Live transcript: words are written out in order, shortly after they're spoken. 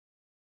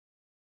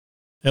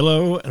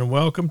Hello and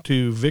welcome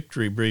to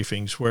Victory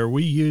Briefings, where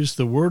we use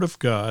the Word of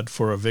God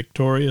for a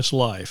victorious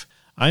life.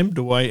 I'm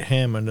Dwight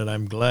Hammond, and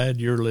I'm glad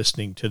you're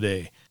listening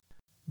today.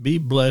 Be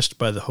blessed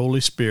by the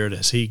Holy Spirit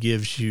as He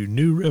gives you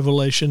new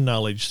revelation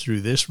knowledge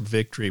through this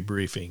Victory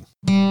Briefing.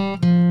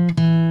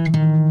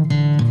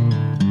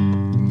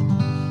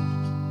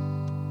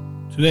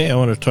 Today I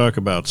want to talk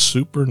about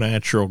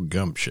supernatural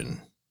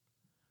gumption.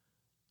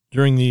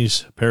 During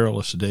these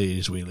perilous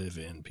days we live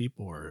in,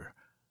 people are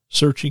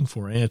searching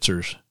for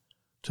answers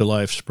to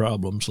life's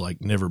problems like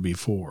never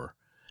before.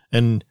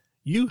 And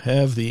you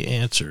have the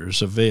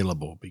answers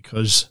available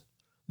because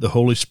the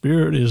Holy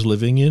Spirit is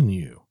living in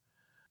you.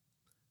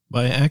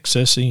 By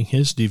accessing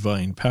His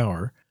divine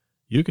power,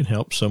 you can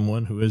help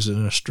someone who is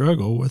in a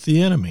struggle with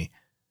the enemy.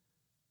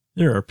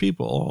 There are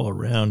people all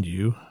around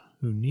you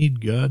who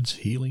need God's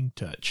healing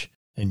touch,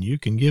 and you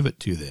can give it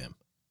to them.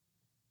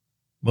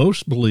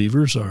 Most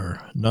believers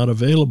are not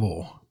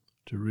available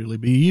to really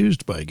be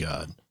used by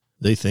God.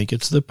 They think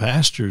it's the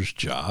pastor's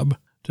job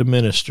to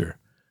minister.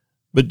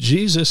 But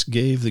Jesus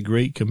gave the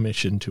Great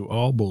Commission to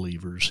all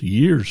believers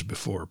years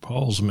before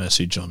Paul's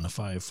message on the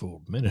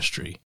fivefold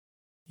ministry.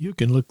 You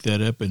can look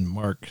that up in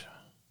Mark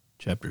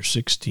chapter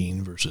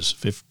 16, verses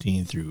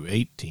 15 through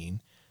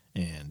 18,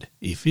 and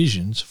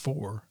Ephesians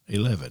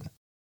 4:11.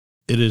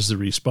 It is the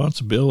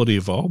responsibility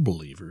of all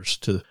believers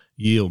to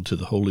yield to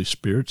the Holy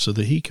Spirit so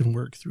that He can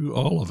work through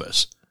all of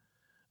us.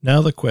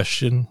 Now the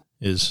question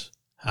is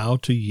how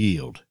to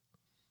yield.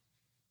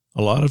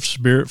 A lot of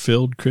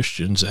Spirit-filled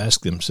Christians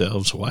ask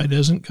themselves, why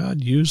doesn't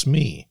God use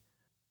me?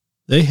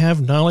 They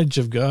have knowledge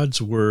of God's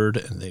Word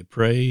and they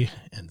pray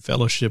and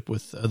fellowship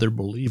with other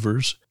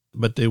believers,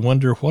 but they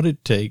wonder what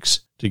it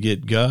takes to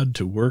get God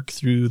to work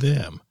through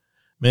them.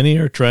 Many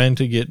are trying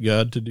to get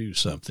God to do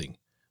something.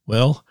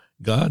 Well,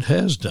 God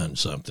has done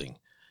something.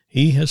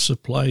 He has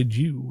supplied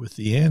you with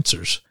the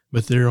answers,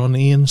 but they're on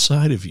the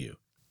inside of you.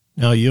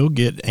 Now you'll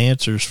get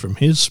answers from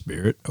His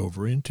Spirit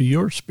over into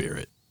your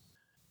spirit.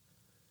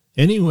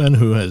 Anyone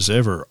who has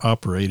ever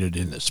operated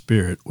in the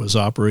Spirit was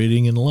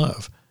operating in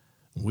love.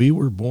 We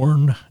were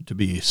born to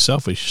be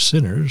selfish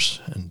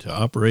sinners and to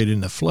operate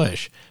in the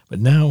flesh, but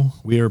now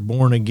we are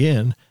born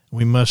again.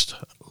 We must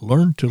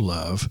learn to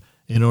love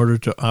in order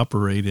to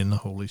operate in the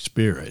Holy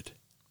Spirit.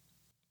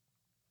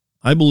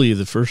 I believe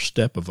the first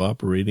step of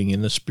operating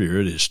in the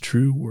Spirit is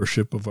true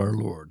worship of our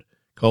Lord,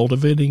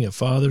 cultivating a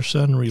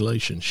father-son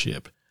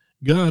relationship.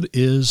 God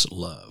is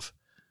love,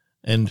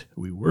 and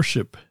we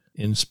worship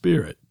in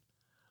spirit.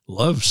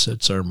 Love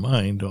sets our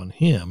mind on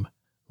Him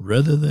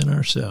rather than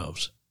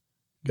ourselves.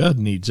 God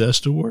needs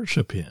us to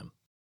worship Him.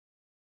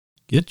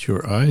 Get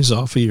your eyes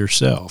off of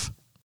yourself.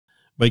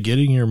 By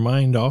getting your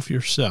mind off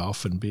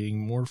yourself and being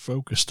more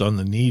focused on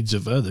the needs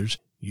of others,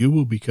 you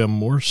will become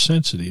more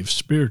sensitive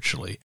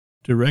spiritually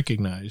to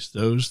recognize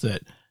those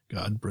that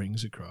God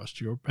brings across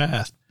your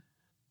path.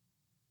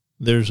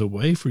 There's a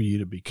way for you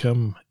to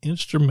become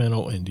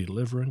instrumental in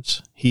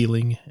deliverance,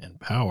 healing, and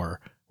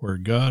power where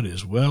God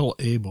is well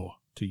able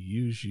to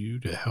use you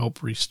to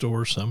help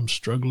restore some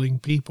struggling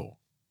people.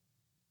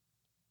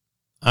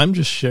 I'm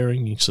just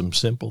sharing some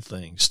simple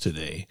things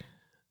today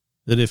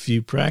that if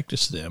you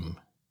practice them,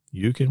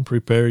 you can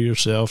prepare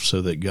yourself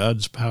so that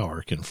God's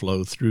power can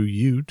flow through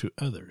you to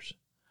others.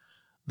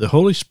 The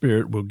Holy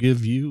Spirit will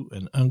give you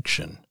an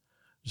unction.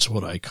 It's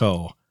what I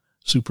call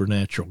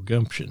supernatural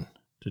gumption,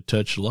 to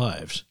touch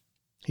lives.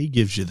 He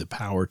gives you the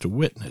power to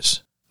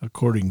witness.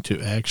 According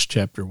to Acts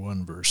chapter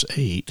 1, verse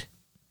 8,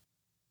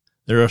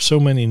 there are so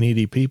many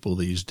needy people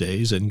these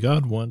days, and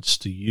God wants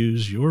to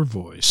use your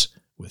voice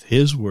with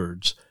His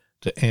words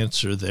to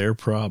answer their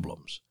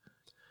problems.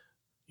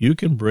 You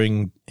can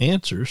bring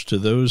answers to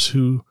those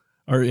who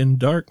are in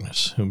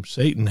darkness, whom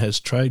Satan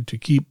has tried to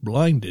keep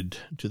blinded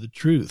to the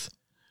truth.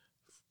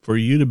 For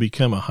you to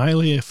become a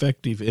highly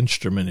effective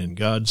instrument in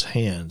God's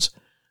hands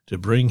to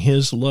bring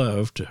His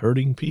love to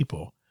hurting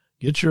people,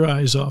 get your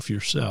eyes off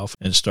yourself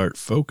and start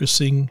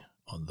focusing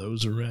on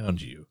those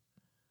around you.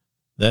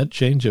 That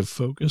change of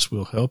focus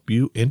will help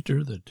you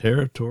enter the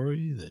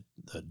territory that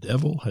the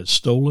devil has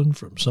stolen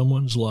from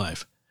someone's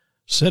life.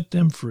 Set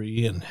them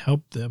free and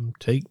help them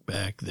take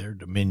back their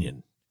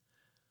dominion.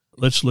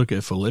 Let's look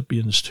at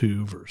Philippians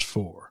 2, verse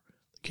 4.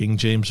 The King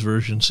James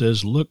Version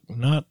says, "Look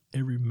not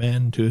every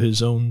man to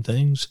his own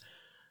things,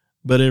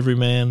 but every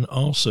man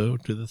also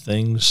to the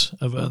things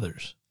of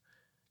others."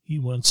 He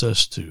wants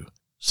us to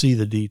see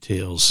the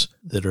details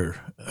that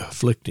are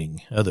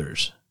afflicting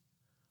others.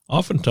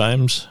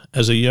 Oftentimes,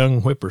 as a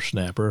young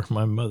whippersnapper,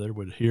 my mother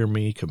would hear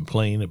me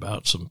complain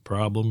about some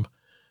problem,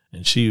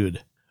 and she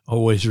would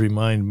always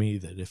remind me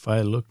that if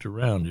I looked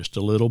around just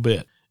a little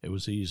bit, it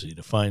was easy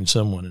to find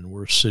someone in a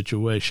worse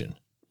situation,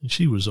 and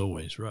she was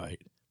always right.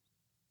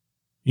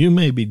 You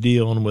may be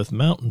dealing with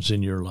mountains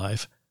in your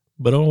life,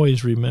 but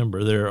always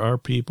remember there are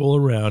people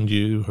around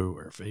you who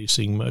are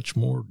facing much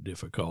more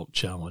difficult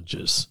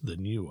challenges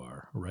than you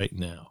are right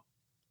now.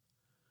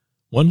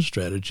 One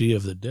strategy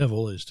of the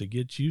devil is to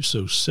get you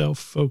so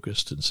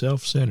self-focused and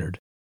self-centered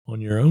on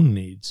your own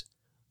needs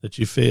that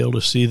you fail to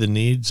see the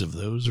needs of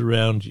those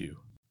around you.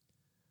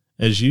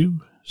 As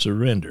you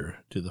surrender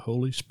to the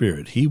Holy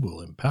Spirit, He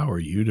will empower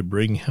you to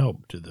bring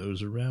help to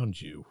those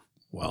around you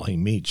while He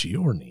meets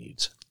your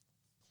needs.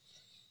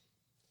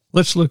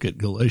 Let's look at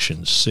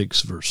Galatians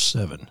 6, verse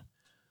 7.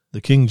 The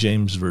King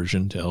James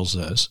Version tells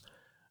us,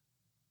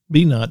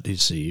 "Be not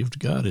deceived,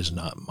 God is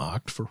not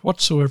mocked, for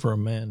whatsoever a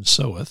man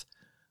soweth,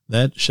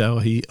 that shall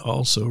he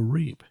also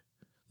reap."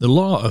 The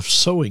law of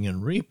sowing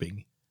and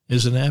reaping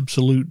is an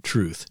absolute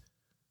truth.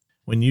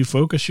 When you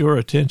focus your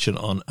attention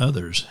on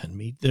others and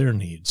meet their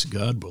needs,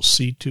 God will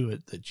see to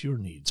it that your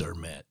needs are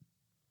met.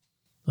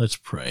 Let's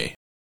pray.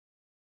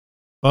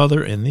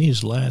 Father, in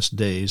these last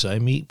days I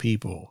meet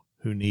people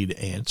who need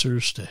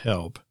answers to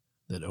help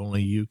that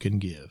only you can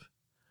give.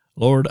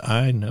 Lord,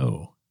 I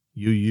know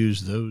you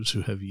use those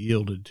who have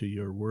yielded to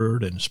your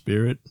word and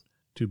spirit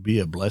to be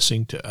a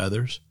blessing to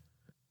others.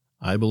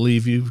 I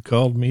believe you've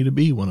called me to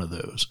be one of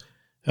those.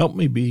 Help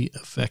me be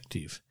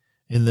effective.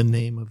 In the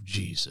name of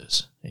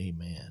Jesus,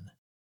 amen.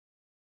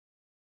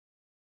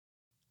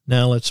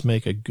 Now let's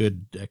make a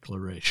good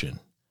declaration.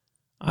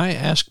 I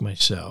ask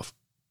myself,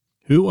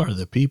 who are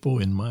the people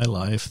in my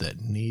life that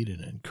need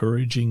an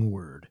encouraging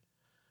word?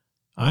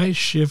 I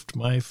shift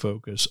my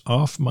focus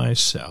off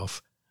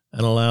myself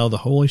and allow the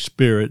Holy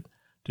Spirit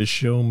to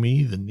show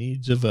me the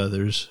needs of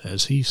others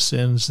as He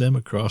sends them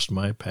across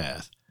my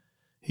path.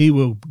 He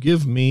will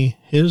give me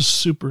His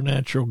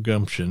supernatural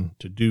gumption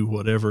to do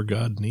whatever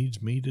God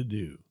needs me to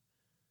do.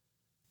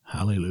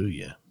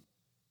 Hallelujah.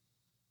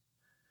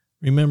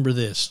 Remember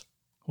this,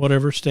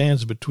 whatever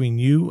stands between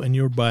you and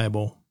your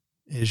Bible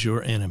is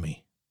your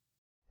enemy.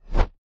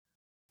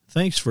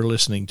 Thanks for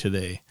listening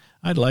today.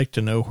 I'd like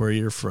to know where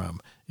you're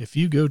from. If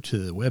you go to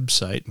the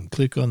website and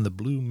click on the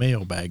blue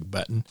mailbag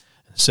button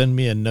and send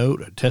me a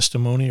note, a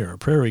testimony, or a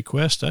prayer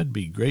request, I'd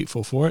be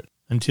grateful for it.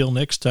 Until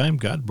next time,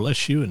 God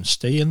bless you and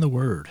stay in the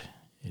Word.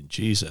 In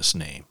Jesus'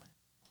 name.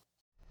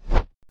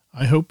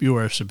 I hope you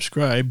are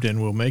subscribed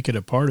and will make it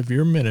a part of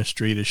your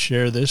ministry to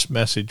share this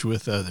message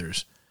with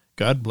others.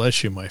 God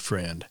bless you, my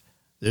friend.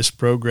 This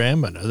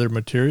program and other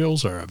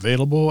materials are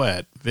available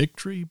at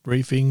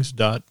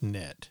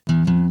victorybriefings.net.